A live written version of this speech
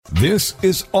This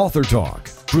is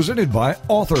AuthorTalk, presented by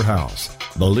Author House,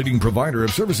 the leading provider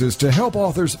of services to help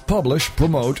authors publish,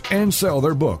 promote, and sell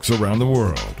their books around the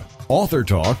world.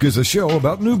 AuthorTalk is a show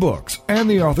about new books and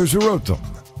the authors who wrote them.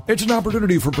 It's an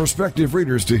opportunity for prospective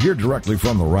readers to hear directly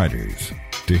from the writers,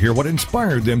 to hear what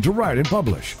inspired them to write and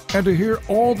publish, and to hear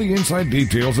all the inside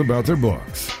details about their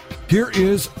books. Here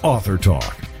is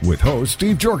AuthorTalk with host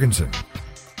Steve Jorgensen.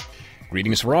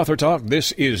 Greetings for AuthorTalk.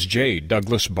 This is J.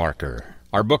 Douglas Barker.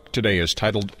 Our book today is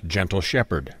titled Gentle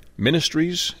Shepherd,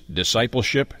 Ministries,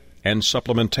 Discipleship, and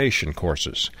Supplementation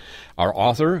Courses. Our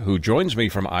author, who joins me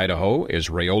from Idaho, is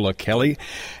Rayola Kelley,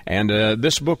 and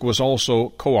this book was also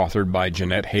co-authored by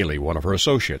Jeanette Haley, one of her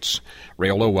associates.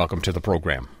 Rayola, welcome to the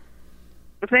program.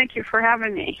 Thank you for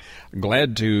having me.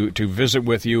 Glad to visit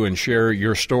with you and share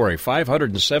your story.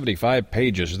 575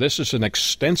 pages. This is an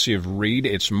extensive read.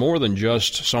 It's more than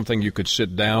just something you could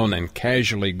sit down and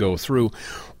casually go through.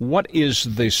 What is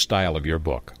the style of your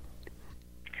book?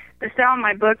 The style of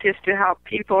my book is to help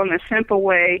people in a simple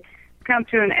way come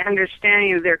to an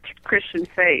understanding of their Christian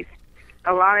faith.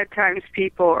 A lot of times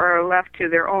people are left to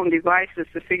their own devices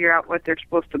to figure out what they're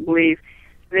supposed to believe.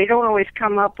 They don't always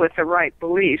come up with the right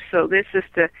beliefs, so this is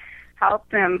to help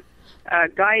them,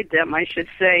 guide them, I should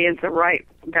say, in the right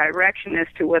direction as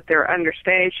to what their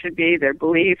understanding should be, their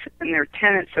beliefs, and their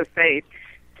tenets of faith,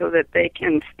 so that they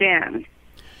can stand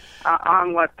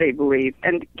on what they believe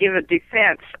and give a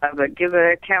defense of it, give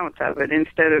an account of it,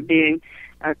 instead of being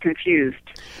confused.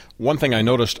 One thing I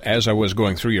noticed as I was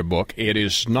going through your book, it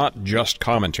is not just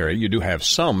commentary. You do have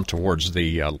some towards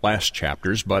the last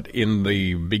chapters, but in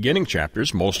the beginning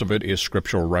chapters, most of it is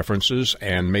scriptural references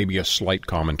and maybe a slight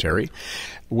commentary.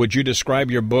 Would you describe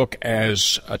your book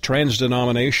as a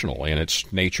trans-denominational in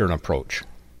its nature and approach?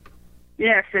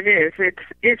 Yes, it is.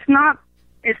 It's not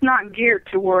geared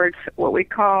towards what we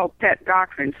call pet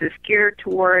doctrines. It's geared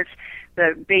towards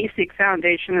the basic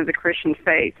foundation of the Christian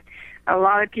faith. A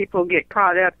lot of people get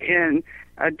caught up in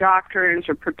doctrines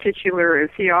or particular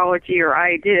theology or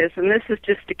ideas, and this is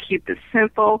just to keep it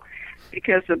simple,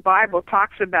 because the Bible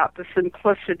talks about the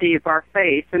simplicity of our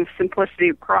faith and the simplicity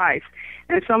of Christ.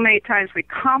 And so many times we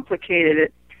complicated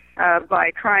it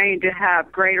by trying to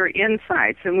have greater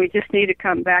insights, and we just need to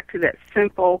come back to that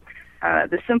simple,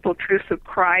 the simple truths of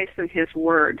Christ and His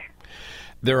Word.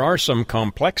 There are some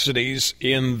complexities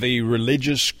in the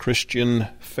religious Christian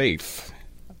faith.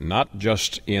 Not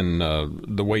just in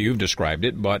the way you've described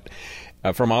it, but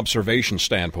from observation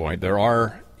standpoint, there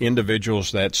are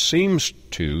individuals that seem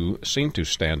to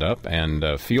stand up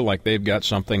and feel like they've got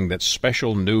something that's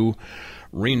special, new,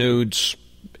 renewed,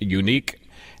 unique,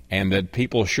 and that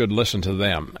people should listen to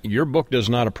them. Your book does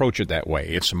not approach it that way.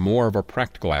 It's more of a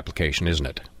practical application, isn't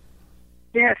it?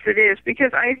 Yes, it is,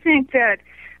 because I think that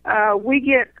we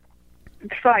get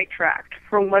sidetracked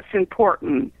from what's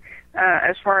important.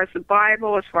 As far as the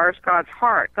Bible, as far as God's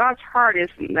heart. God's heart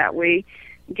isn't that we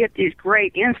get these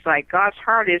great insight. God's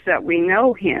heart is that we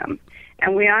know Him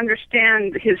and we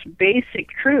understand His basic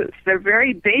truths. They're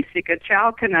very basic. A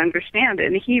child can understand it,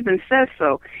 and He even says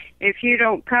so. If you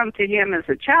don't come to Him as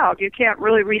a child, you can't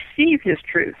really receive His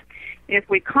truth. If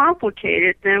we complicate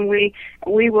it, then we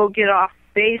will get off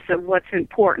base of what's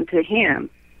important to Him.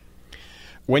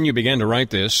 When you began to write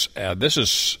this, this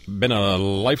has been a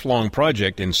lifelong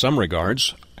project in some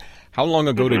regards. How long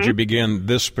ago did you begin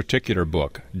this particular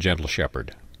book, Gentle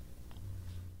Shepherd?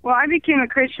 Well, I became a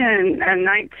Christian in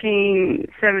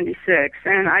 1976,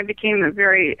 and I became a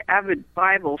very avid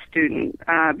Bible student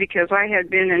because I had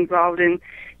been involved in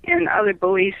other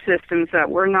belief systems that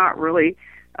were not really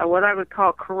what I would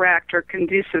call correct or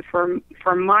conducive for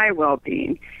my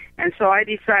well-being. And so I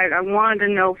decided I wanted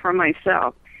to know for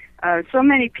myself. So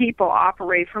many people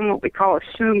operate from what we call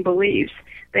assumed beliefs.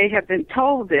 They have been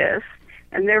told this,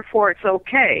 and therefore it's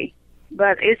okay.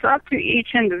 But it's up to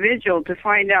each individual to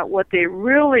find out what they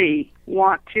really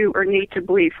want to or need to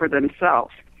believe for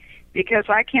themselves, because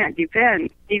I can't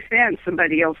defend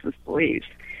somebody else's beliefs.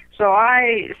 So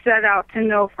I set out to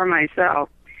know for myself.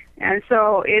 And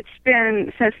so it's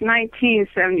been since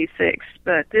 1976,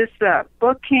 but this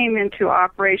book came into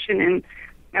operation in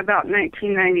about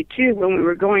 1992 when we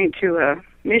were going to a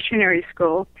missionary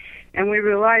school, and we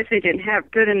realized they didn't have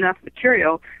good enough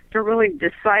material to really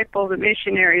disciple the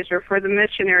missionaries or for the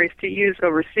missionaries to use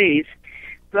overseas.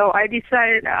 So I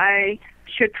decided I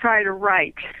should try to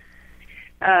write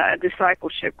a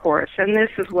discipleship course, and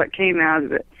this is what came out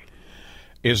of it.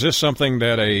 Is this something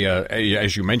that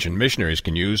as you mentioned, missionaries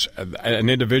can use? An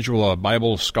individual, a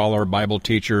Bible scholar, Bible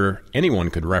teacher, anyone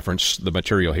could reference the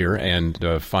material here and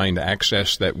find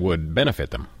access that would benefit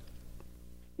them?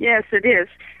 Yes, it is.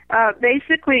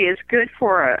 Basically, it's good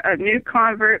for a new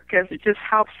convert because it just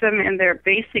helps them in their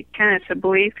basic tenets of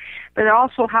belief, but it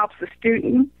also helps the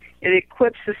student. It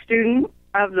equips the student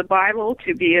of the Bible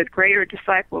to be a greater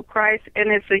disciple of Christ,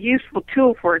 and it's a useful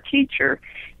tool for a teacher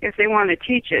if they want to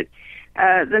teach it.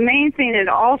 The main thing, it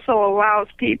also allows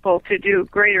people to do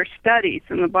greater studies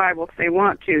in the Bible if they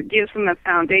want to. It gives them a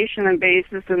foundation and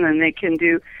basis, and then they can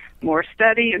do more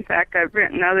study. In fact, I've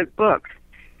written other books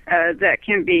that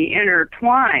can be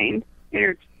intertwined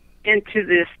into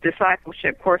this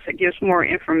discipleship course that gives more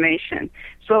information.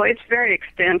 So it's very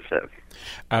extensive,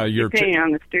 depending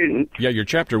on the student. Yeah, your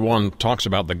Chapter 1 talks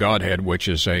about the Godhead, which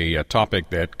is a topic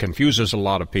that confuses a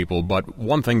lot of people. But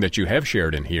one thing that you have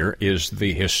shared in here is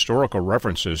the historical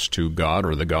references to God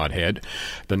or the Godhead.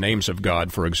 The names of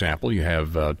God, for example, you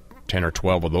have 10 or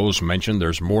 12 of those mentioned.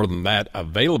 There's more than that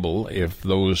available if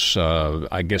those,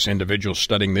 individuals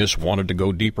studying this wanted to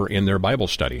go deeper in their Bible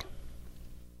study.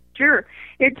 Sure.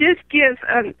 It just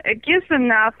gives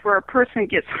enough where a person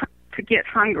gets to get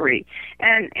hungry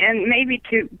and maybe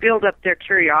to build up their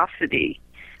curiosity.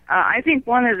 I think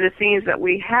one of the things that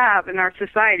we have in our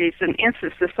society is an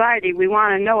instant society. We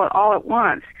want to know it all at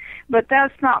once. But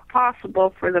that's not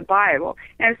possible for the Bible,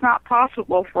 and it's not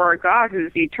possible for a God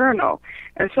who's eternal.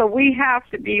 And so we have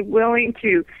to be willing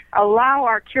to allow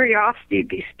our curiosity to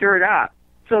be stirred up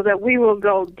so that we will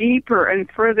go deeper and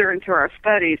further into our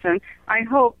studies. And I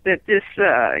hope that this,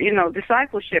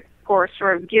 discipleship course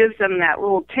sort of gives them that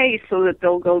little taste so that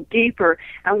they'll go deeper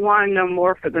and want to know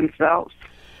more for themselves.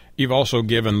 You've also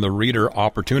given the reader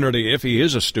opportunity, if he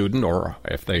is a student or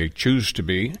if they choose to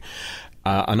be,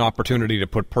 an opportunity to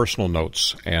put personal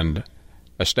notes and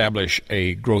establish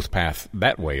a growth path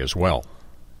that way as well.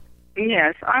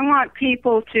 Yes, I want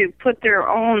people to put their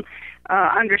own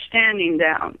understanding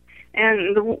down.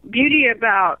 And the beauty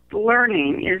about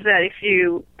learning is that if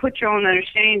you put your own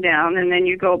understanding down and then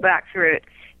you go back through it,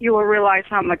 you will realize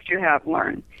how much you have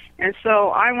learned. And so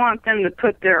I want them to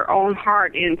put their own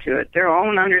heart into it, their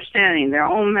own understanding, their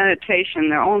own meditation,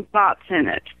 their own thoughts in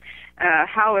it,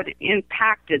 how it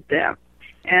impacted them.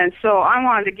 And so I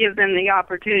wanted to give them the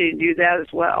opportunity to do that as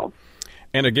well.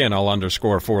 And again, I'll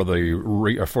underscore for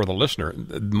the listener,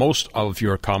 most of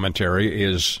your commentary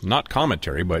is not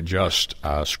commentary, but just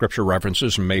scripture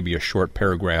references and maybe a short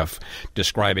paragraph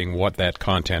describing what that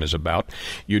content is about.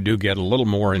 You do get a little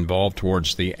more involved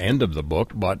towards the end of the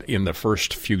book, but in the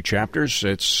first few chapters,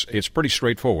 it's pretty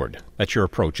straightforward. That's your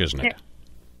approach, isn't it?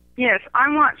 Yes, I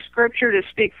want scripture to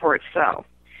speak for itself.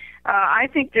 I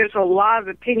think there's a lot of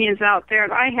opinions out there,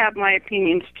 and I have my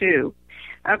opinions too.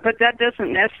 But that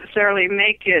doesn't necessarily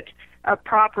make it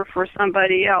proper for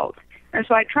somebody else. And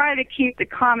so I try to keep the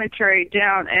commentary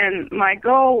down, and my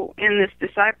goal in this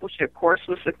discipleship course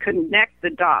was to connect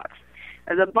the dots.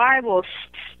 The Bible is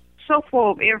so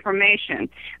full of information,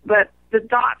 but the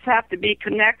dots have to be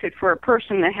connected for a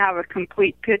person to have a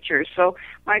complete picture. So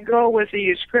my goal was to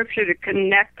use Scripture to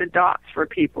connect the dots for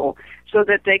people so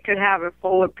that they could have a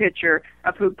fuller picture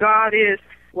of who God is,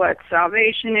 what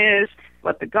salvation is,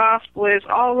 what the gospel is,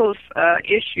 all those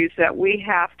issues that we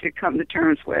have to come to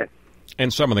terms with.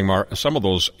 And some of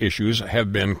those issues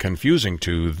have been confusing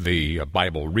to the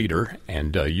Bible reader,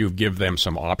 and you give them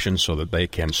some options so that they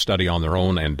can study on their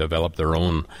own and develop their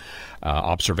own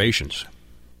observations.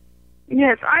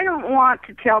 Yes, I don't want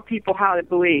to tell people how to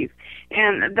believe,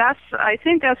 and I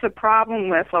think that's a problem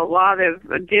with a lot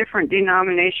of different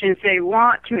denominations. They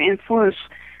want to influence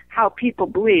how people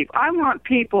believe. I want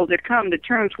people to come to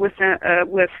terms with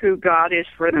who God is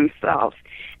for themselves,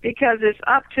 because it's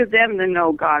up to them to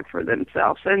know God for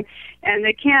themselves, and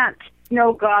they can't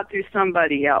know God through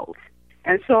somebody else.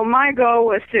 And so my goal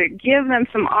was to give them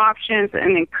some options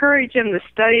and encourage them to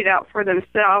study it out for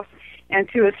themselves and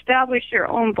to establish their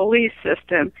own belief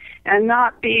system and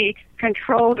not be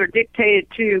controlled or dictated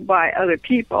to by other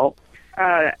people.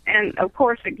 And, of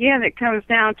course, again, it comes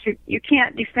down to you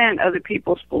can't defend other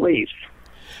people's beliefs.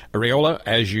 Rayola,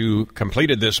 as you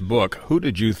completed this book, who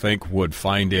did you think would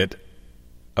find it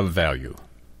of value?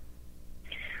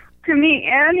 To me,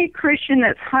 any Christian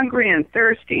that's hungry and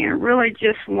thirsty and really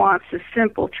just wants the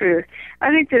simple truth. I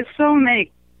think there's so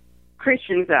many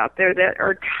Christians out there that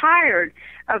are tired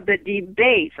of the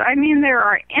debates. I mean, there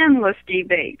are endless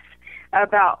debates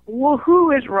about, well,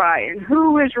 who is right and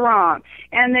who is wrong,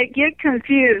 and they get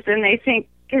confused and they think,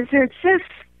 is there just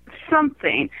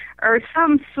something or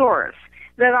some source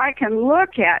that I can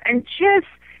look at and just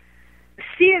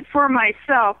see it for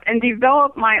myself and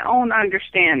develop my own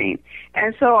understanding?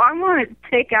 And so I want to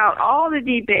take out all the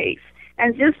debates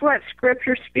and just let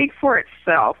Scripture speak for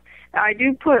itself, I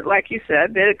do put, like you said,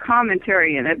 a bit of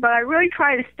commentary in it, but I really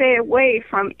try to stay away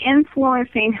from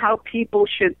influencing how people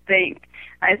should think.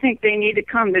 I think they need to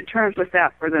come to terms with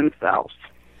that for themselves.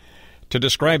 To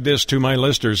describe this to my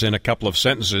listeners in a couple of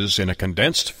sentences in a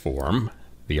condensed form,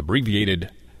 the abbreviated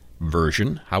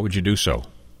version, how would you do so?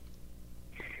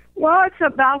 Well, it's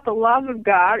about the love of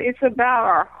God. It's about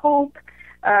our hope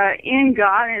in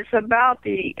God. And it's about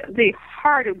the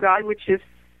heart of God, which is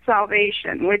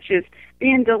salvation, which is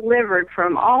being delivered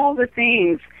from all the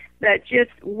things that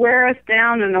just wear us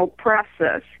down and oppress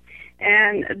us.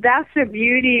 And that's the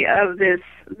beauty of this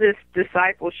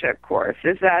discipleship course,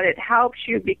 is that it helps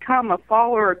you become a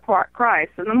follower of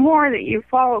Christ. And the more that you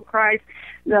follow Christ,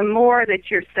 the more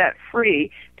that you're set free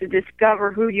to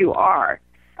discover who you are.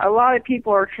 A lot of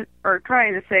people are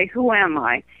trying to say, who am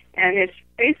I? And it's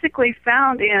basically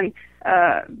found in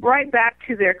right back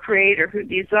to their Creator, who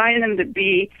designed them to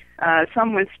be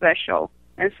someone special.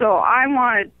 And so I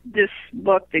wanted this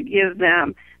book to give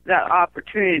them that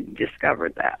opportunity to discover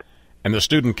that. And the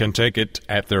student can take it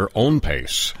at their own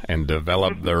pace and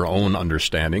develop their own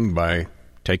understanding by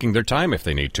taking their time if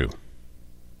they need to.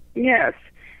 Yes.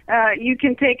 You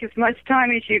can take as much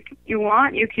time as you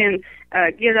want. You can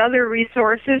get other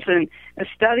resources and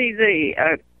study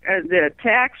the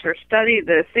text or study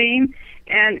the theme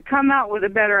and come out with a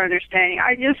better understanding.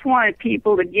 I just wanted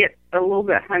people to get a little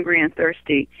bit hungry and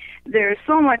thirsty. There's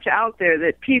so much out there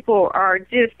that people are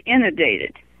just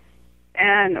inundated.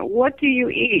 And what do you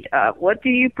eat of? What do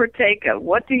you partake of?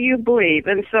 What do you believe?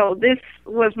 And so this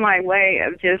was my way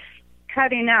of just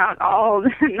cutting out all the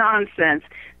nonsense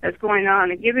that's going on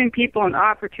and giving people an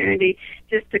opportunity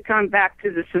just to come back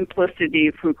to the simplicity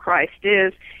of who Christ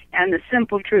is and the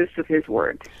simple truths of His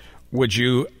Word. Would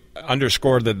you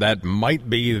underscore that might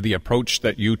be the approach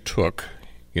that you took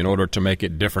in order to make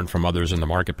it different from others in the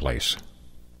marketplace?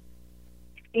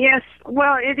 Yes,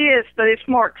 well, it is, but it's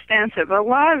more extensive. A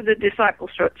lot of the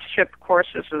discipleship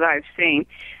courses that I've seen,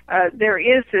 there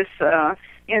is this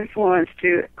influence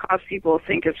to cause people to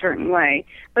think a certain way.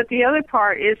 But the other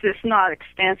part is it's not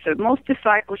extensive. Most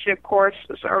discipleship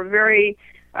courses are very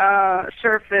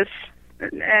surface,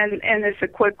 and it's a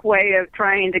quick way of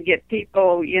trying to get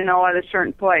people, at a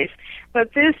certain place.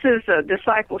 But this is a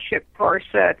discipleship course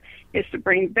that is to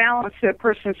bring balance to a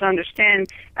person's understanding,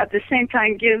 at the same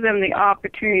time give them the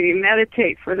opportunity to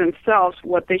meditate for themselves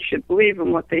what they should believe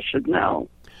and what they should know.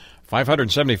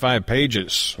 575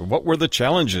 pages. What were the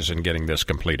challenges in getting this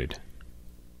completed?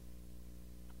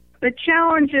 The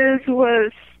challenges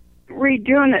was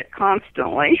redoing it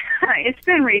constantly. It's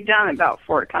been redone about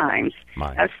 4 times.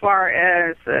 As far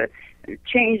as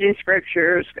changing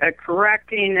scriptures,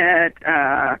 correcting it,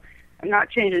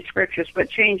 not changing scriptures, but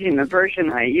changing the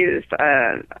version I used.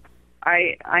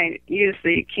 I used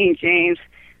the King James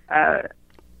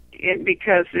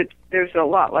because there's a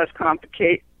lot less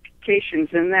complications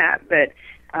in that. But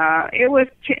it was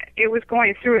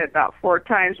going through it about 4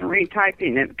 times and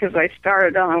retyping it because I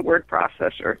started on a word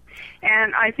processor.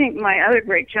 And I think my other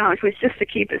great challenge was just to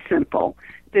keep it simple,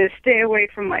 to stay away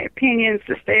from my opinions,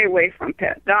 to stay away from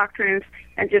pet doctrines,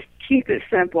 and just keep it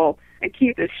simple and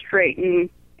keep it straight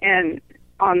and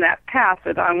on that path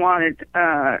that I wanted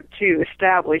to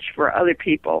establish for other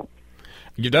people.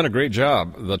 You've done a great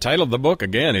job. The title of the book,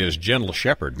 again, is Gentle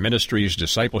Shepherd, Ministries,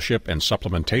 Discipleship, and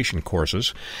Supplementation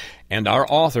Courses. And our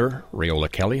author,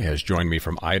 Rayola Kelley, has joined me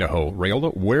from Idaho.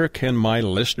 Rayola, where can my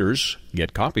listeners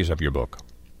get copies of your book?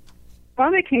 Well,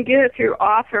 they can get it through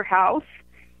Author House.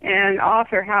 And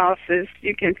Author House is,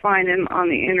 you can find them on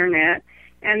the Internet.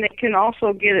 And they can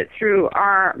also get it through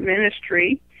our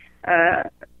ministry.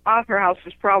 Author House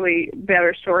is probably a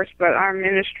better source, but our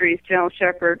ministry is Gentle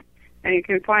Shepherd, and you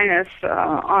can find us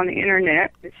on the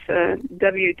Internet. It's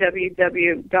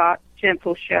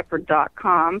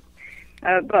www.gentleshepherd.com.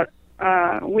 But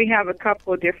we have a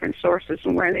couple of different sources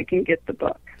and where they can get the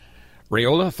book.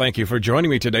 Rayola, thank you for joining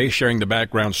me today, sharing the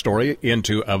background story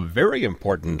into a very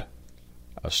important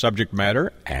subject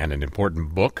matter and an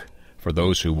important book for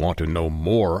those who want to know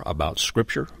more about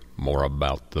Scripture, more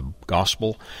about the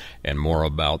gospel, and more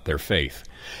about their faith.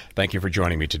 Thank you for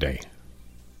joining me today.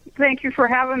 Thank you for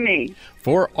having me.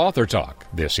 For AuthorTalk,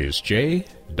 this is J.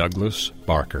 Douglas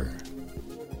Barker.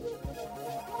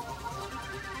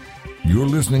 You're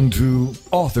listening to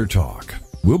AuthorTalk.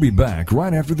 We'll be back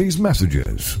right after these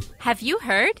messages. Have you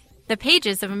heard? The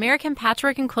pages of American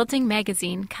Patchwork and Quilting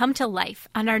magazine come to life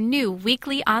on our new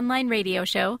weekly online radio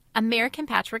show, American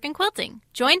Patchwork and Quilting.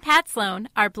 Join Pat Sloan,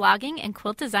 our blogging and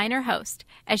quilt designer host,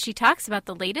 as she talks about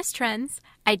the latest trends,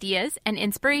 ideas, and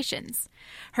inspirations.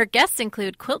 Her guests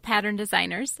include quilt pattern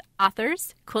designers,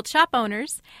 authors, quilt shop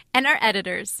owners, and our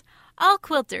editors. All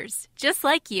quilters, just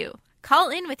like you.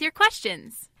 Call in with your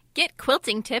questions. Get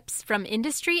quilting tips from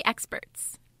industry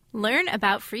experts. Learn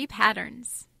about free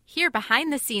patterns. Hear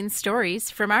behind-the-scenes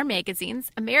stories from our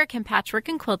magazines, American Patchwork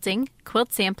and Quilting,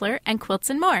 Quilt Sampler, and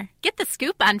Quilts and More. Get the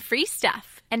scoop on free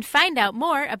stuff and find out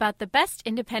more about the best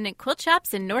independent quilt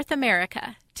shops in North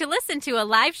America. To listen to a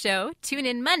live show, tune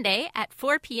in Monday at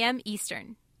 4 p.m.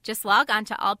 Eastern. Just log on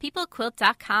to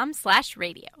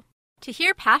allpeoplequilt.com/radio. To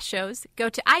hear past shows, go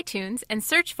to iTunes and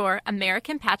search for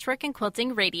American Patchwork and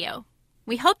Quilting Radio.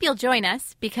 We hope you'll join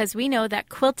us because we know that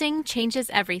quilting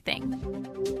changes everything.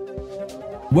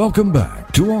 Welcome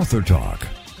back to Author Talk,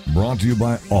 brought to you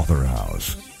by Author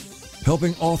House,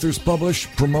 helping authors publish,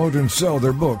 promote, and sell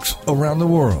their books around the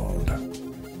world.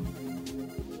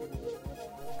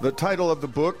 The title of the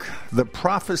book, The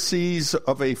Prophecies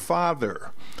of a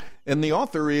Father. And the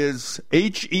author is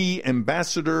H.E.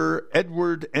 Ambassador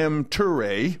Edward M.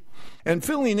 Turay. And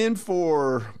filling in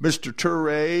for Mr.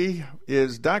 Turay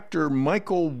is Dr.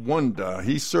 Michael Wunda.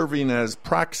 He's serving as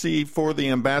proxy for the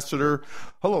ambassador.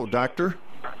 Hello, Doctor.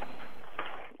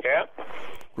 Yeah.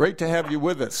 Great to have you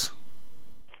with us.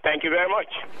 Thank you very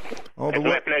much. It's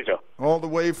my pleasure. All the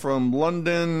way from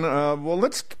London. Well,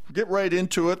 let's get right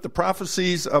into it. The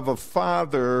Prophecies of a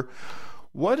Father.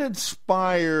 What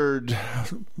inspired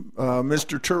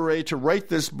Mr. Turay to write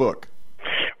this book?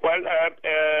 Well,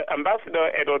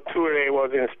 Ambassador Edward Turay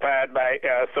was inspired by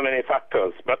so many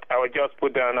factors, but I will just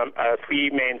put down three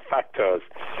main factors.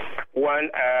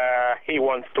 One, he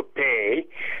wants to pay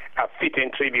a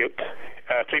fitting tributes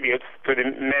to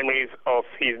the memories of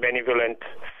his benevolent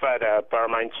father,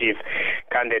 Paramount Chief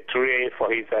Candidate Turay,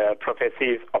 for his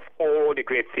prophecies of all the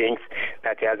great things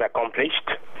that he has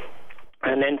accomplished.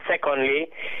 And then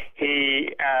secondly,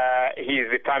 he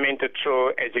is determined to throw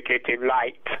educative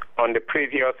light on the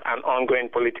previous and ongoing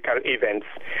political events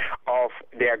of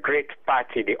their great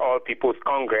party, the All People's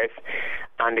Congress,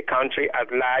 and the country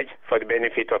at large for the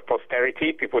benefit of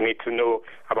posterity. People need to know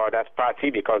about that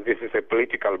party because this is a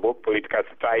political book, political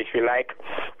satire, if you like.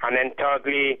 And then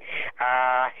thirdly,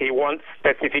 he wants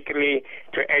specifically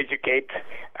to educate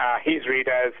his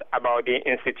readers about the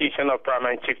institution of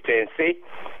Paramount Chieftaincy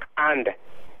and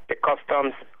the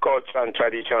customs, culture, and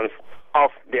traditions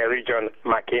of their region,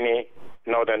 Makini,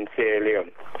 Northern Sierra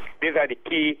Leone. These are the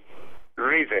key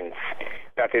reasons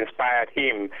that inspired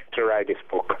him to write this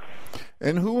book.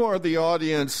 And who are the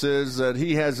audiences that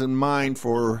he has in mind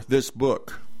for this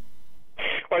book?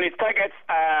 Well, his target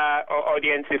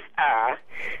audiences are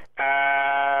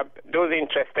those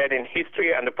interested in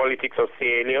history and the politics of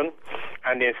Sierra Leone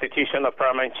and the institution of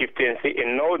Paramount Chieftaincy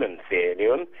in Northern Sierra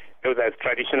Leone. Those are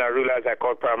traditional rulers are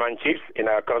called Paramount Chiefs in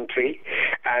our country.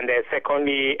 And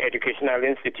secondly, educational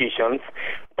institutions,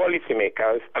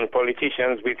 policymakers, and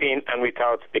politicians within and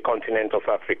without the continent of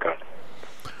Africa.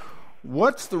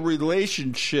 What's the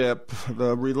relationship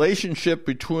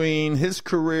between his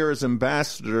career as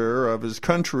ambassador of his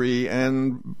country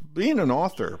and being an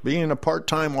author, being a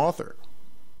part-time author?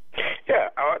 Yeah,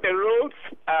 the roles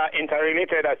are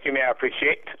interrelated, as you may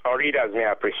appreciate, or readers may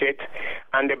appreciate,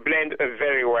 and they blend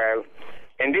very well.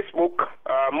 In this book,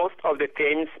 most of the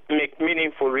themes make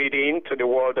meaningful reading to the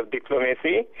world of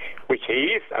diplomacy, which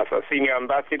he is, as a senior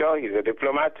ambassador, he's a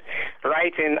diplomat,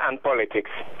 writing and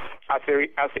politics. As a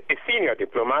senior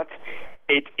diplomat,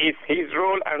 it is his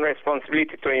role and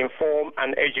responsibility to inform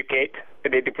and educate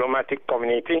the diplomatic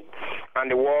community and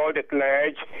the world at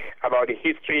large about the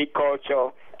history,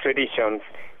 culture, traditions,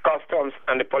 customs,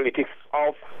 and the politics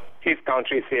of his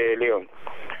country, Sierra Leone.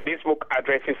 This book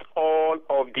addresses all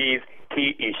of these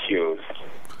key issues.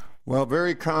 Well,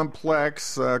 very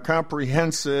complex,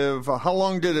 comprehensive. How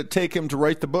long did it take him to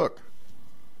write the book?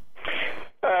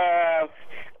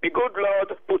 The good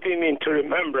Lord put him into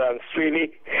remembrance,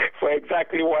 really, for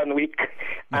exactly 1 week.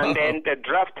 And then the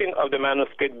drafting of the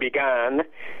manuscript began.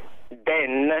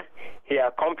 Then he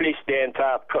accomplished the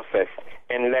entire process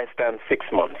in less than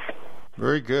 6 months.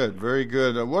 Very good, very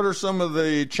good. What are some of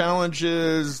the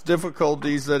challenges,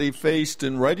 difficulties that he faced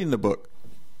in writing the book?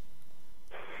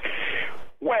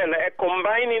 Well,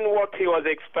 combining what he was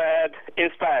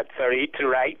inspired to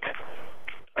write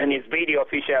and his very,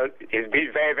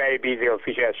 very busy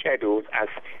official schedules as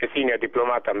a senior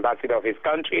diplomat ambassador of his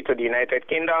country to the United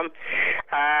Kingdom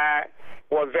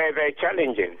was very, very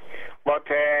challenging. But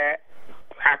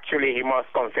actually, he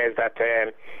must confess that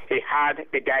he had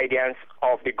the guidance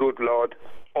of the good Lord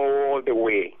all the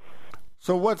way.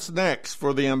 So what's next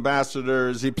for the ambassador?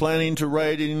 Is he planning to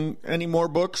write any more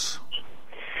books?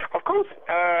 Of course.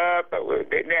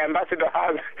 The ambassador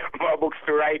has more books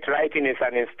to write. Writing is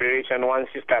an inspiration. Once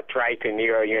you start writing,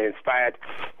 you're inspired.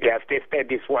 He has tasted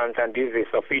this once, and this is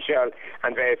official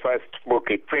and very first book,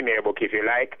 a premier book, if you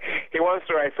like. He wants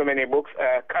to write so many books.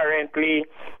 Currently,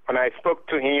 when I spoke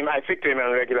to him, I speak to him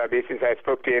on a regular basis. I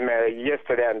spoke to him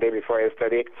yesterday and day before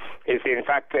yesterday. He's in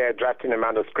fact drafting a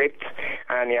manuscript,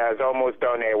 and he has almost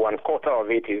done one quarter of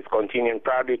it. He's continuing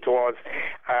probably towards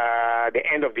the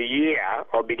end of the year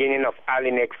or beginning of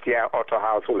early next year.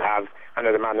 AuthorHouse will have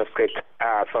another manuscript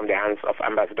from the hands of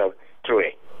Ambassador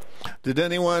Turay. Did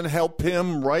anyone help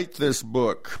him write this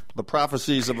book, The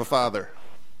Prophecies of a Father?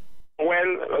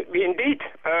 Well, indeed,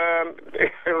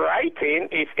 writing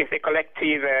is a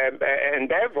collective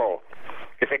endeavor.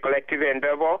 It's a collective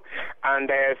endeavor,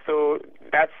 and so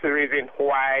that's the reason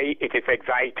why it is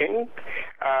exciting.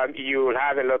 You'll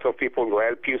have a lot of people who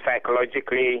help you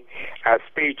psychologically,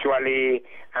 spiritually,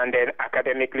 and then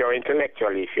academically or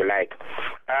intellectually, if you like.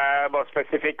 But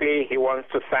specifically, he wants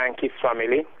to thank his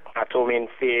family at home in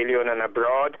Sierra Leone and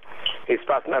abroad, his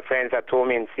personal friends at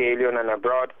home in Sierra Leone and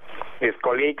abroad, his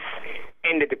colleagues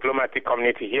in the diplomatic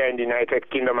community here in the United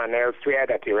Kingdom and elsewhere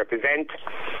that he represents,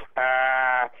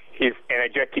 his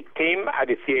energetic team at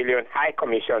the Sierra Leone High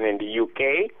Commission in the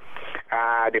UK,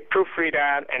 the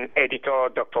proofreader and editor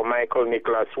Dr. Michael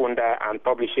Nicholas Wunda, and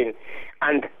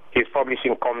his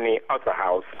publishing company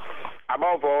AuthorHouse.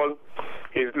 Above all,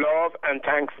 his love and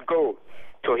thanks go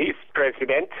to his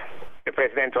president, the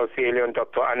president of Sierra Leone,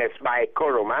 Dr. Ernest Bai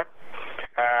Koroma,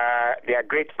 their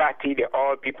great party, the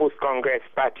All People's Congress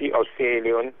Party of Sierra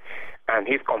Leone, and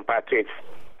his compatriots,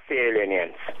 Sierra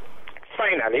Leoneans.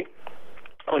 Finally,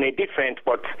 on a different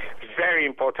but very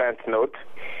important note,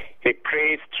 he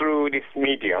prays through this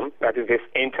medium, that is this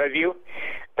interview,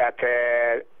 that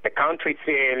the country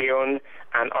Sierra Leone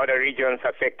and other regions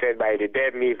affected by the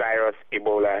deadly virus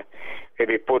Ebola will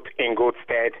be put in good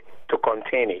stead to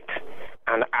contain it.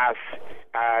 And as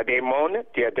they mourn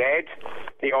their dead,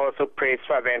 he also prays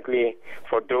fervently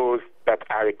for those that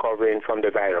are recovering from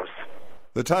the virus.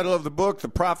 The title of the book, The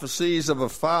Prophecies of a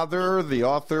Father, the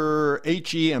author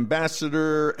H.E.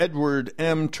 Ambassador Edward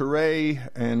M. Turay,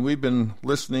 and we've been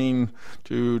listening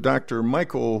to Dr.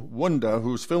 Michael Wunda,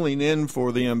 who's filling in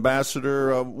for the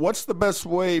ambassador. What's the best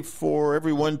way for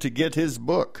everyone to get his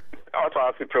book?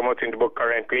 AuthorHouse is promoting the book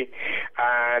currently,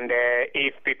 and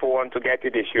if people want to get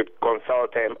it, they should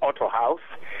consult AuthorHouse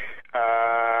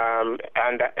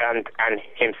and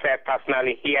himself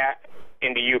personally here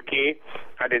in the UK,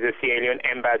 and there's a Sierra Leone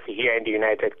embassy here in the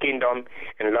United Kingdom,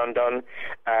 in London.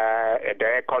 A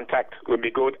direct contact would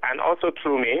be good, and also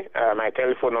through me, my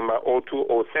telephone number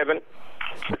 0207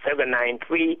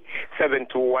 793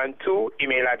 7212,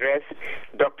 email address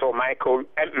Dr. Michael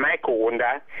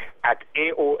Wunda at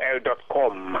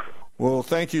AOL.com. Well,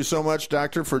 thank you so much,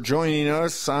 Doctor, for joining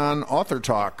us on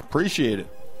AuthorTalk. Appreciate it.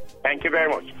 Thank you very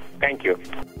much. Thank you.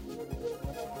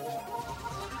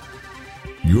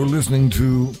 You're listening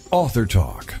to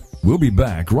AuthorTalk. We'll be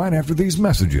back right after these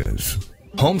messages.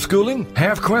 Homeschooling?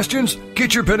 Have questions?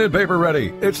 Get your pen and paper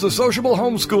ready. It's the sociable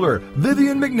homeschooler,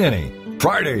 Vivian McNinney.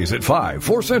 Fridays at 5,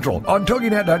 4 Central on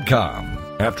TogiNet.com.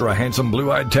 After a handsome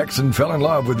blue-eyed Texan fell in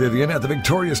love with Vivian at the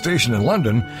Victoria Station in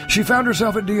London, she found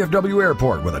herself at DFW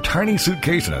Airport with a tiny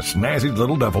suitcase and a snazzy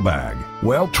little duffel bag.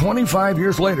 Well, 25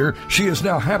 years later, she is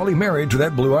now happily married to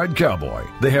that blue-eyed cowboy.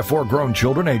 They have 4 grown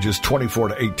children ages 24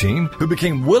 to 18 who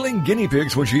became willing guinea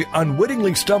pigs when she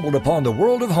unwittingly stumbled upon the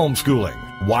world of homeschooling.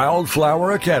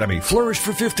 Wildflower Academy flourished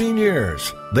for 15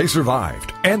 years. They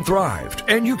survived and thrived,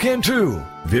 and you can too.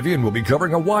 Vivian will be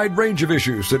covering a wide range of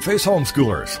issues that face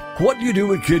homeschoolers. What do you do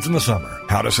with kids in the summer?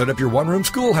 How to set up your one-room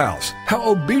schoolhouse? How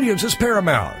obedience is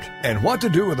paramount? And what to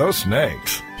do with those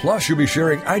snakes? Plus, you'll be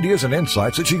sharing ideas and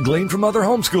insights that she gleaned from other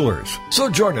homeschoolers.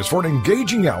 So join us for an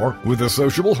engaging hour with the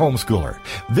sociable homeschooler,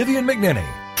 Vivian McNinney.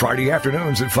 Friday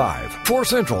afternoons at 5, 4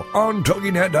 Central on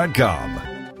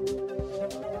TogiNet.com.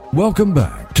 Welcome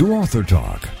back to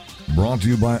AuthorTalk, brought to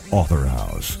you by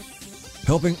AuthorHouse,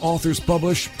 helping authors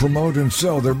publish, promote, and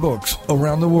sell their books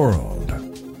around the world.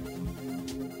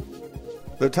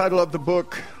 The title of the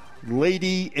book,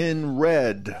 Lady in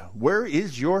Red, Where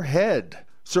is Your Head?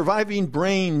 Surviving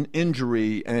Brain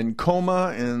Injury and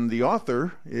Coma, and the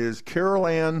author is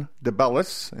Carolann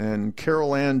DeBellis, and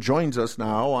Carolann joins us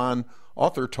now on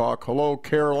AuthorTalk. Hello,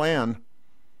 Carolann.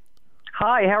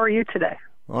 Hi, how are you today?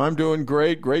 I'm doing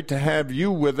great. Great to have you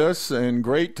with us, and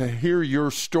great to hear your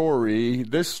story.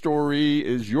 This story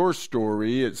is your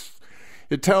story.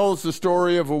 It tells the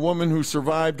story of a woman who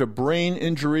survived a brain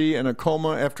injury and a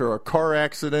coma after a car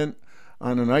accident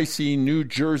on an icy New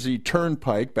Jersey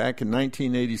turnpike back in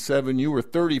 1987. You were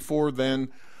 34 then,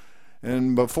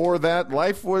 And before that,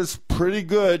 life was pretty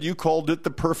good. You called it the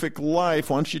perfect life.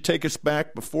 Why don't you take us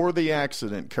back before the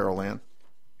accident, Carolann?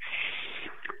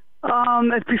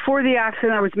 Before the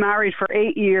accident, I was married for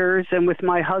 8 years and with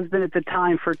my husband at the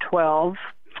time for 12.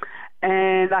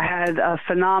 And I had a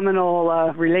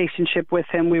phenomenal relationship with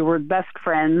him. We were best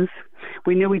friends.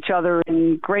 We knew each other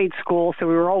in grade school, so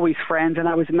we were always friends. And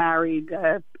I was married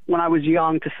when I was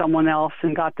young to someone else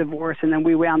and got divorced. And then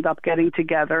we wound up getting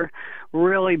together.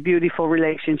 Really beautiful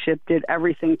relationship, did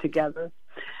everything together.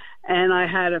 And I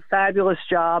had a fabulous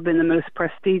job in the most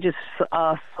prestigious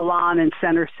salon in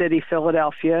Center City,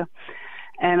 Philadelphia.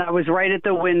 And I was right at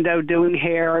the window doing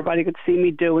hair. Everybody could see me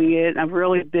doing it. I'm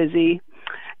really busy.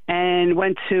 And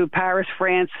went to Paris,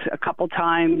 France a couple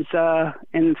times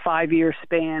in a 5-year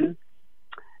span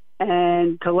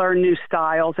and to learn new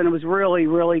styles. And it was really,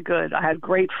 really good. I had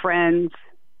great friends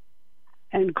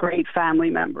and great family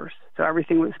members. So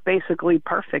everything was basically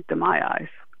perfect in my eyes.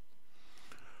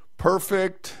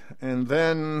 Perfect. And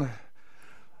then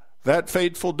that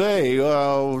fateful day,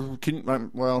 I'm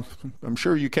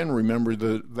sure you can remember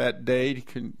that day.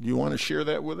 You want to share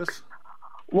that with us?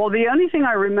 Well, the only thing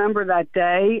I remember that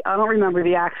day, I don't remember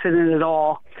the accident at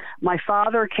all. My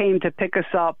father came to pick us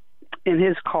up in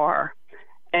his car,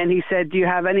 and he said, "Do you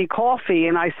have any coffee?"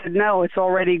 And I said, "No, it's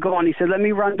already gone." He said, "Let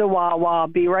me run to Wawa, I'll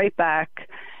be right back."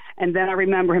 And then I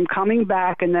remember him coming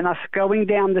back and then us going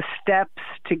down the steps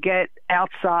to get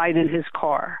outside in his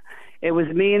car. It was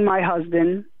me and my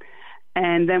husband,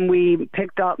 and then we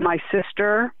picked up my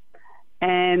sister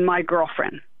and my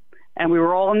girlfriend. And we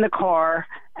were all in the car,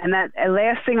 and that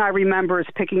last thing I remember is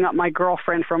picking up my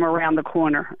girlfriend from around the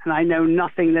corner, and I know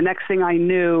nothing. The next thing I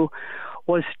knew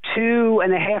was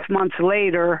 2.5 months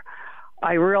later,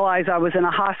 I realized I was in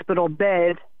a hospital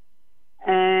bed,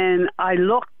 and I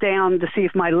looked down to see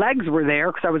if my legs were there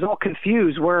because I was all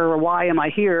confused. Why am I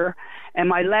here? And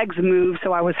my legs moved,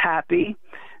 so I was happy.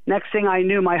 Next thing I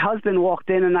knew, my husband walked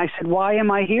in, and I said, "Why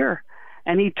am I here?"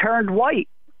 And he turned white.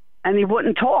 And he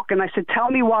wouldn't talk. And I said,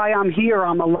 "Tell me why I'm here.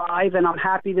 I'm alive, and I'm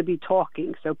happy to be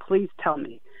talking. So please tell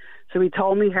me." So he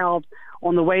told me how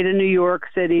on the way to New York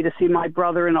City to see my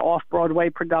brother in an off-Broadway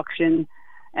production,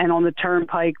 and on the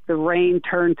turnpike, the rain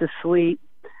turned to sleet,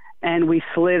 and we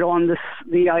slid on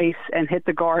the ice and hit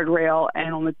the guardrail.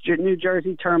 And on the New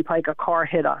Jersey Turnpike, a car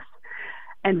hit us.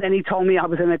 And then he told me I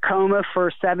was in a coma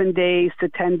for 7 days to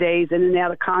 10 days, in and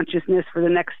out of consciousness for the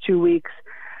next 2 weeks.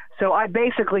 So I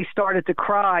basically started to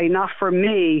cry, not for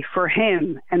me, for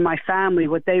him and my family,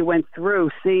 what they went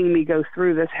through, seeing me go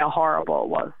through this, how horrible it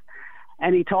was.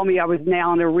 And he told me I was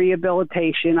now in a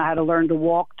rehabilitation. I had to learn to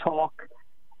walk, talk,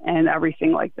 and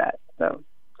everything like that. So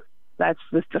that's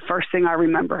the first thing I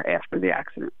remember after the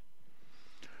accident.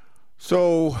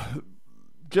 So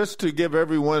just to give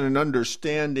everyone an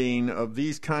understanding of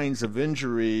these kinds of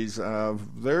injuries,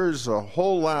 there's a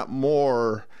whole lot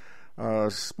more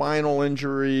spinal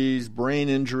injuries, brain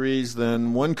injuries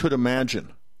than one could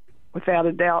imagine. Without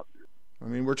a doubt. I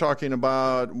mean, we're talking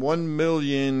about 1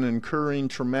 million incurring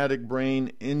traumatic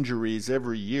brain injuries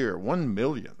every year. 1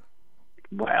 million.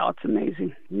 Wow, it's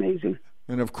amazing. Amazing.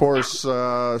 And of course,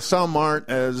 some aren't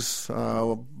as,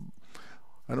 I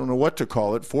don't know what to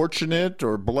call it, fortunate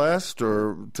or blessed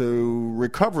or to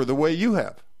recover the way you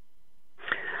have.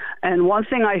 And one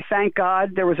thing I thank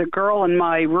God, there was a girl in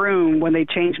my room when they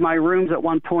changed my rooms at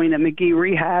one point at McGee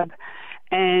Rehab,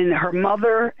 and her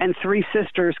mother and 3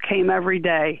 sisters came every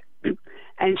day,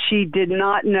 and she did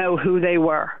not know who they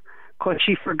were because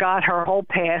she forgot her whole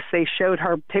past. They showed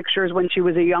her pictures when she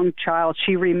was a young child.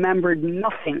 She remembered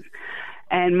nothing.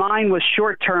 And mine was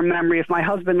short-term memory. If my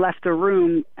husband left the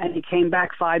room and he came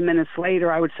back 5 minutes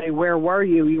later, I would say, "Where were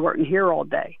you? You weren't here all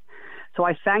day." So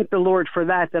I thank the Lord for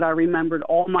that I remembered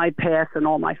all my past and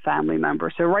all my family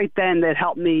members. So right then that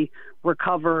helped me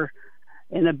recover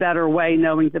in a better way,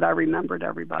 knowing that I remembered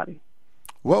everybody.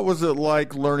 What was it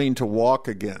like learning to walk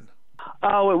again?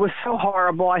 Oh, it was so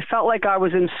horrible. I felt like I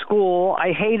was in school.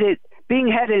 I hated being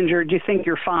head injured. You think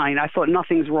you're fine. I thought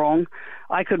nothing's wrong.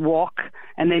 I could walk,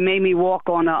 and they made me walk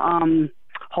on a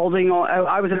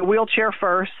I was in a wheelchair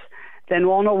first, then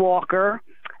on a walker,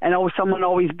 and someone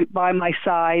always by my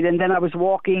side, and then I was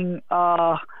walking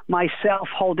myself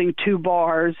holding 2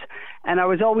 bars, and I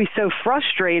was always so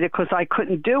frustrated because I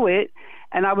couldn't do it,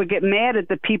 and I would get mad at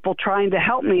the people trying to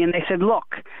help me, and they said,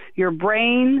 "Look, your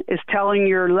brain is telling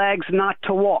your legs not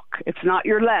to walk. It's not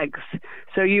your legs.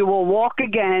 So you will walk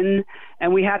again,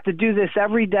 and we have to do this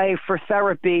every day for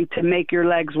therapy to make your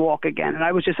legs walk again." And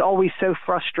I was just always so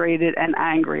frustrated and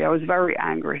angry. I was very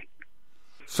angry.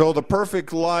 So the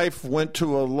perfect life went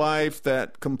to a life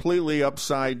that completely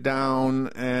upside down,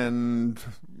 and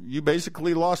you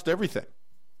basically lost everything.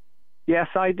 Yes,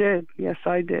 I did. Yes,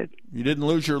 I did. You didn't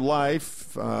lose your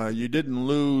life. You didn't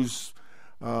lose,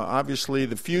 obviously,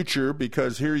 the future,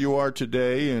 because here you are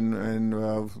today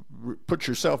and put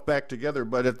yourself back together.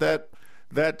 But at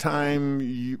that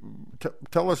time,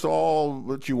 tell us all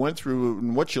what you went through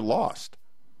and what you lost.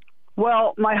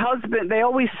 Well, my husband, they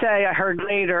always say, I heard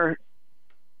later,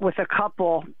 with a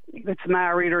couple that's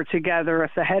married or together,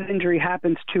 if the head injury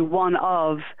happens to one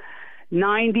of,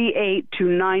 98 to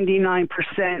 99%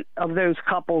 of those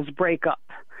couples break up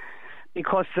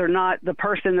because they're not, the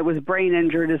person that was brain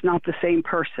injured is not the same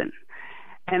person.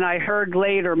 And I heard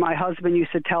later, my husband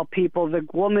used to tell people, the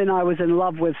woman I was in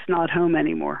love with is not home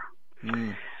anymore.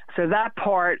 So that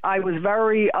part, I was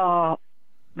very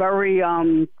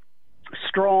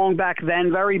strong back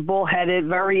then, very bullheaded,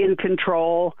 very in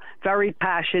control, very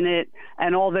passionate,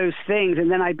 and all those things. And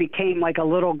then I became like a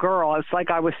little girl. It's like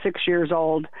I was 6 years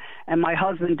old, and my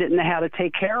husband didn't know how to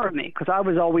take care of me because I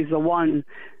was always the one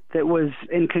that was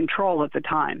in control at the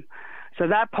time. So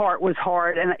that part was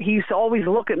hard. And he used to always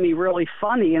look at me really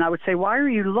funny, and I would say, why are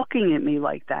you looking at me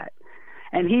like that?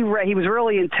 And he was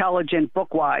really intelligent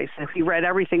book-wise. He read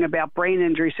everything about brain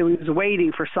injury, so he was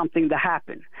waiting for something to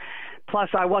happen. Plus,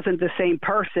 I wasn't the same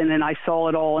person, and I saw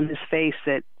it all in his face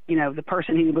that, the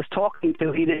person he was talking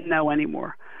to, he didn't know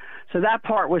anymore. So that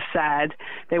part was sad.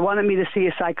 They wanted me to see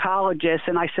a psychologist,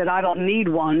 and I said, I don't need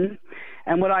one.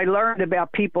 And what I learned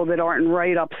about people that aren't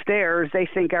right upstairs, they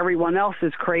think everyone else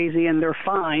is crazy and they're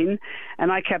fine. And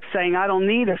I kept saying, I don't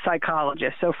need a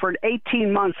psychologist. So for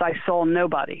 18 months, I saw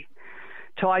nobody.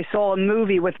 Till I saw a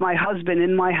movie with my husband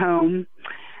in my home.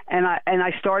 And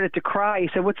I started to cry. He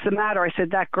said, what's the matter? I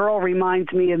said, that girl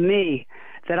reminds me of me,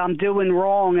 that I'm doing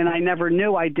wrong, and I never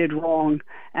knew I did wrong.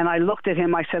 And I looked at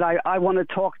him. I said, I want to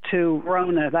talk to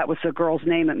Rona. That was the girl's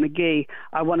name at McGee.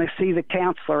 I want to see the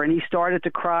counselor. And he started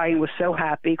to cry and was so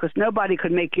happy because nobody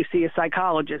could make you see a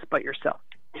psychologist but yourself.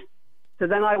 So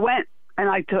then I went, and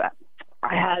I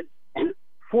had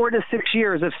 4 to 6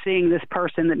 years of seeing this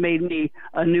person that made me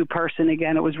a new person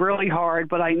again. It was really hard,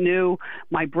 but I knew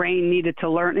my brain needed to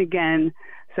learn again.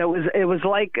 So it was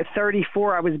like at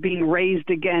 34, I was being raised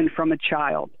again from a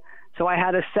child. So I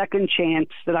had a second chance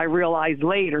that I realized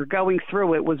later. Going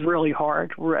through it was really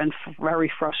hard and very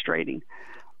frustrating.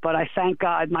 But I thank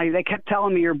God. They kept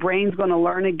telling me, your brain's going to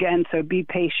learn again, so be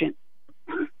patient.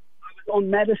 I was on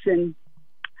medicine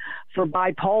for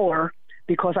bipolar,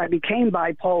 because I became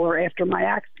bipolar after my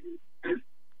accident.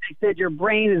 They said your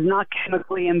brain is not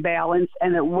chemically imbalanced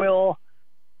and it will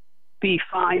be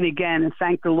fine again. And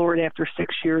thank the Lord, after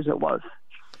 6 years it was.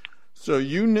 So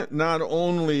you not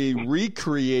only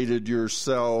recreated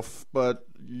yourself, but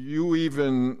you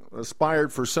even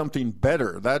aspired for something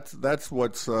better. That's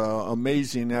what's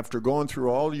amazing. After going through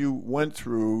all you went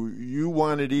through, you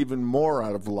wanted even more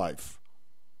out of life.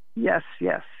 Yes.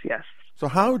 So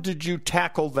how did you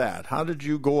tackle that? How did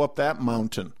you go up that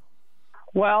mountain?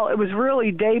 Well, it was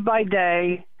really day by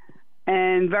day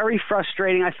and very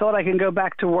frustrating. I thought I can go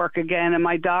back to work again, and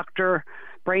my doctor,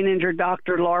 brain injured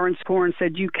doctor, Lawrence Korn,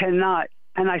 said, you cannot.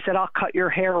 And I said, I'll cut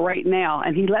your hair right now.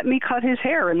 And he let me cut his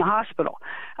hair in the hospital.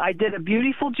 I did a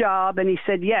beautiful job, and he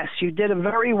said, yes, you did a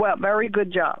very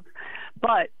good job.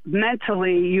 But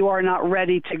mentally, you are not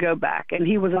ready to go back. And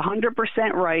he was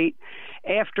 100% right.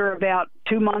 After about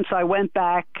 2 months, I went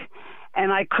back,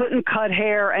 and I couldn't cut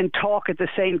hair and talk at the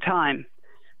same time.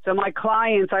 So my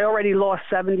clients, I already lost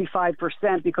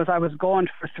 75% because I was gone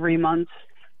for 3 months.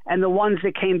 And the ones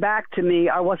that came back to me,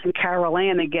 I wasn't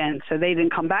Carolann again, so they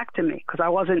didn't come back to me because I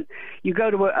wasn't. You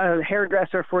go to a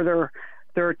hairdresser for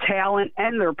their talent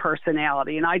and their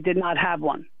personality, and I did not have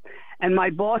one. And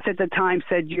my boss at the time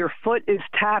said, your foot is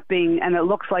tapping, and it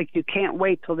looks like you can't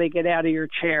wait till they get out of your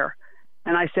chair.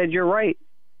 And I said, you're right.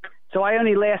 So I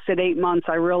only lasted 8 months.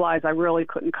 I realized I really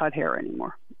couldn't cut hair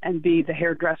anymore and be the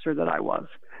hairdresser that I was.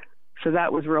 So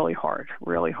that was really hard,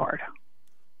 really hard.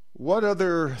 What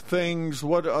other things,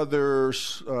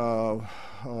 the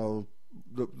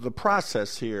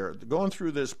process here, going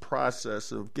through this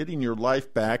process of getting your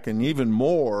life back and even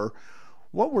more,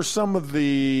 what were some of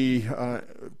the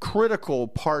critical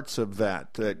parts of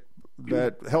that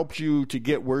helped you to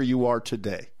get where you are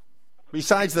today?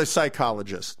 Besides the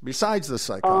psychologist.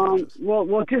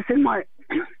 Well, just in my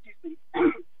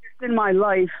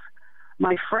life,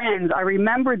 my friends, I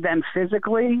remembered them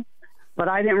physically, but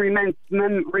I didn't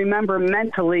remember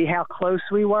mentally how close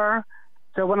we were.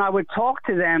 So when I would talk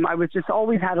to them, I was just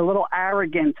always had a little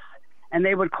arrogance, and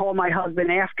they would call my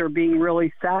husband after, being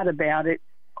really sad about it.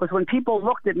 Because when people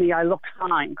looked at me, I looked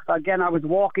fine. Because again, I was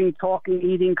walking, talking,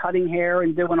 eating, cutting hair,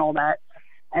 and doing all that.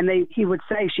 And he would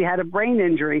say, she had a brain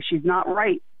injury. She's not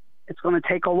right. It's going to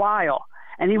take a while.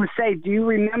 And he would say, do you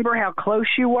remember how close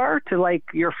you were to, like,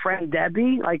 your friend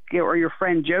Debbie, like, or your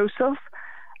friend Joseph?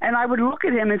 And I would look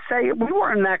at him and say, we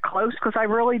weren't that close, because I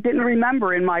really didn't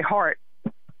remember in my heart.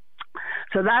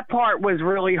 So that part was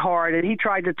really hard. And he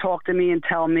tried to talk to me and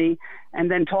tell me, and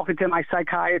then talking to my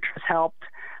psychiatrist helped.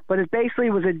 But it basically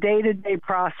was a day-to-day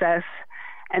process.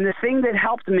 And the thing that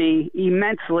helped me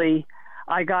immensely,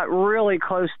 I got really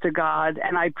close to God,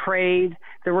 and I prayed.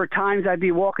 There were times I'd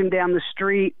be walking down the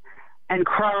street and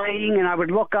crying, and I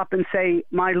would look up and say,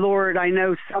 my Lord, I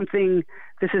know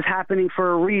this is happening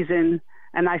for a reason,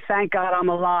 and I thank God I'm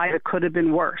alive. It could have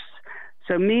been worse.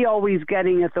 So me always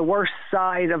getting at the worst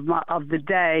side of the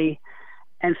day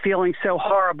and feeling so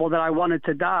horrible that I wanted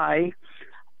to die,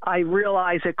 I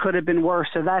realized it could have been worse.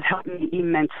 So that helped me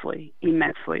immensely.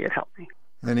 Immensely, it helped me.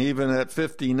 And even at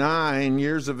 59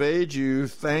 years of age, you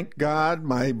thank God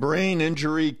my brain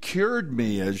injury cured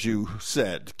me, as you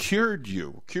said. Cured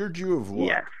you. Cured you of what?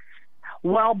 Yes.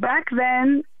 Well, back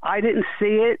then, I didn't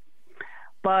see it,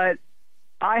 but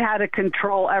I had to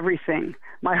control everything.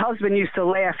 My husband used to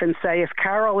laugh and say, if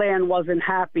Carolann wasn't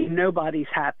happy, nobody's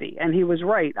happy. And he was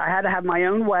right. I had to have my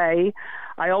own way.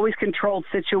 I always controlled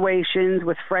situations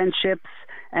with friendships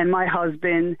and my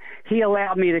husband. He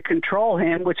allowed me to control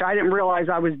him, which I didn't realize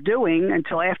I was doing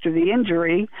until after the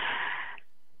injury.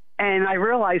 And I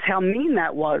realized how mean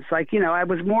that was. Like, you know, I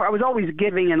was always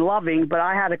giving and loving, but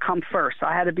I had to come first.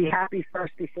 I had to be happy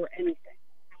first before anything.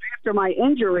 After my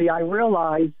injury, I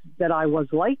realized that I was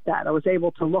like that. I was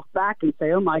able to look back and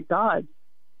say, oh my God,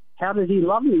 how did he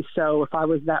love me so if I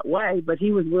was that way? But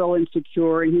he was real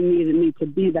insecure, and he needed me to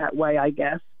be that way, I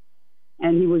guess.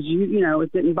 And he was, you know,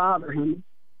 it didn't bother him.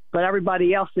 But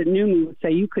everybody else that knew me would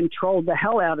say, you controlled the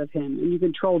hell out of him, and you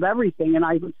controlled everything. And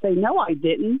I would say, no, I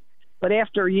didn't. But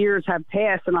after years have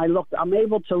passed, and I'm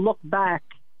able to look back,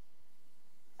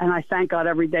 and I thank God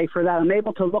every day for that. I'm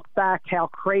able to look back how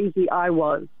crazy I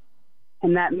was.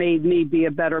 And that made me be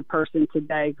a better person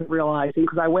today, realizing,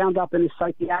 because I wound up in a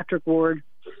psychiatric ward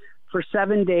for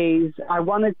 7 days. I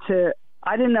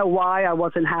didn't know why I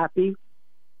wasn't happy.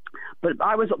 But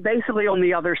I was basically on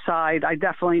the other side. I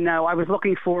definitely know. I was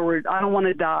looking forward. I don't want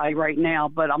to die right now,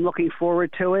 but I'm looking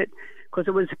forward to it, because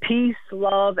it was peace,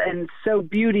 love, and so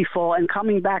beautiful. And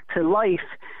coming back to life,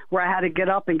 where I had to get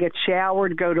up and get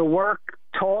showered, go to work,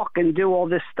 talk, and do all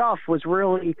this stuff was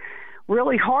really,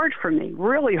 really hard for me,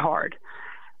 really hard.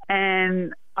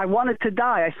 And I wanted to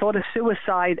die. I thought of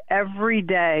suicide every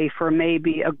day for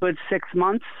maybe a good 6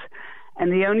 months. And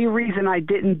the only reason I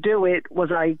didn't do it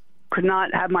was I could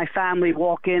not have my family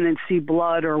walk in and see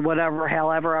blood or whatever,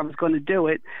 however I was going to do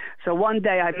it. So one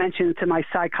day I mentioned to my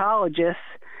psychiatrist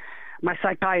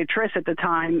at the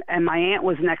time, and my aunt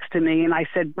was next to me, and I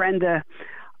said, Brenda,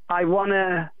 I want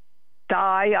to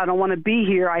die. I don't want to be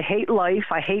here. I hate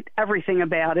life. I hate everything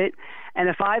about it. And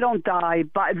if I don't die,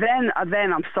 but then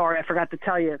I'm sorry, I forgot to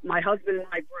tell you, my husband and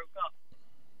I broke up.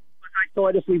 I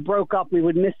thought if we broke up, we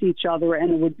would miss each other,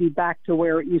 and it would be back to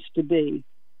where it used to be.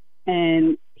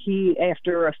 And he,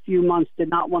 after a few months, did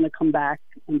not want to come back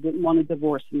and didn't want to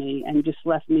divorce me, and just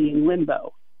left me in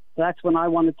limbo. So that's when I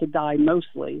wanted to die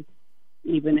mostly.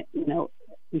 Even, you know,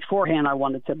 beforehand I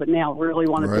wanted to, but now really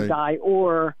wanted to die,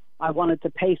 or I wanted to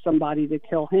pay somebody to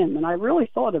kill him. And I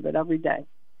really thought of it every day.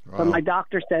 Wow. But my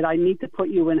doctor said, I need to put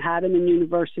you in Haddam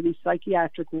University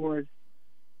psychiatric ward.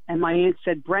 And my aunt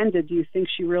said, Brenda, do you think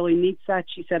she really needs that?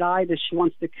 She said, either she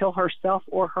wants to kill herself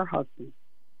or her husband.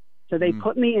 So they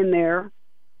put me in there.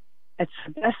 It's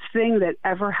the best thing that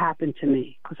ever happened to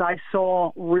me, because I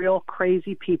saw real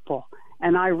crazy people,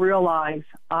 and I realized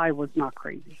I was not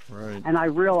crazy. Right. And I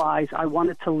realized I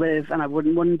wanted to live, and I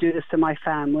wouldn't do this to my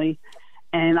family.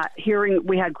 And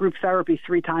we had group therapy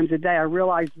 3 times a day, I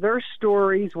realized their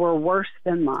stories were worse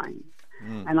than mine.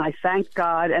 And I thank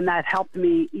God, and that helped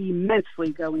me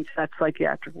immensely go into that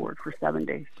psychiatric ward for 7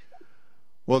 days.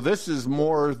 Well, this is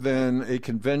more than a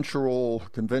conventional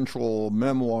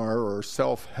memoir or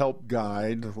self-help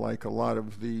guide, like a lot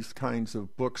of these kinds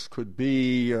of books could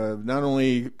be. Not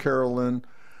only Carolann's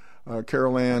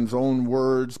own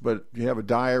words, but you have a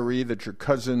diary that your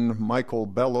cousin Michael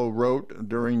Bello wrote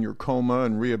during your coma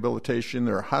and rehabilitation.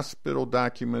 There are hospital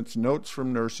documents, notes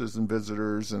from nurses and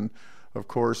visitors, and of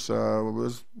course,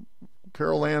 was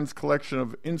Carolann's collection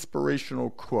of inspirational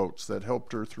quotes that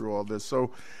helped her through all this.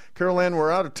 So, Carolann,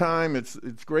 we're out of time. It's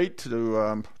great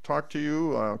to talk to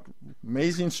you.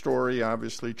 Amazing story,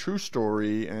 obviously, true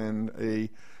story, and a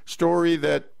story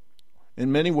that, in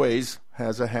many ways,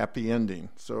 has a happy ending.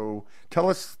 So, tell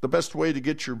us the best way to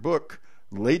get your book,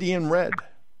 Lady in Red.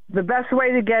 The best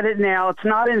way to get it now, it's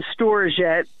not in stores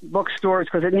yet, bookstores,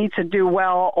 because it needs to do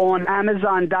well on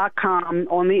Amazon.com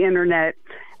on the internet.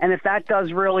 And if that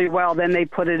does really well, then they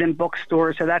put it in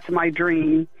bookstores. So that's my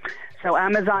dream. So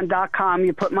Amazon.com,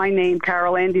 you put my name,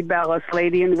 Carolann DeBellis,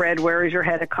 Lady in Red, Where Is Your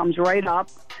Head? It comes right up.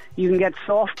 You can get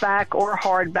softback or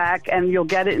hardback, and you'll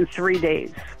get it in 3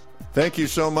 days. Thank you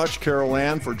so much,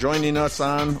 Carolann, for joining us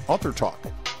on AuthorTalk.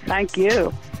 Thank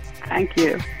you. Thank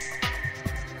you.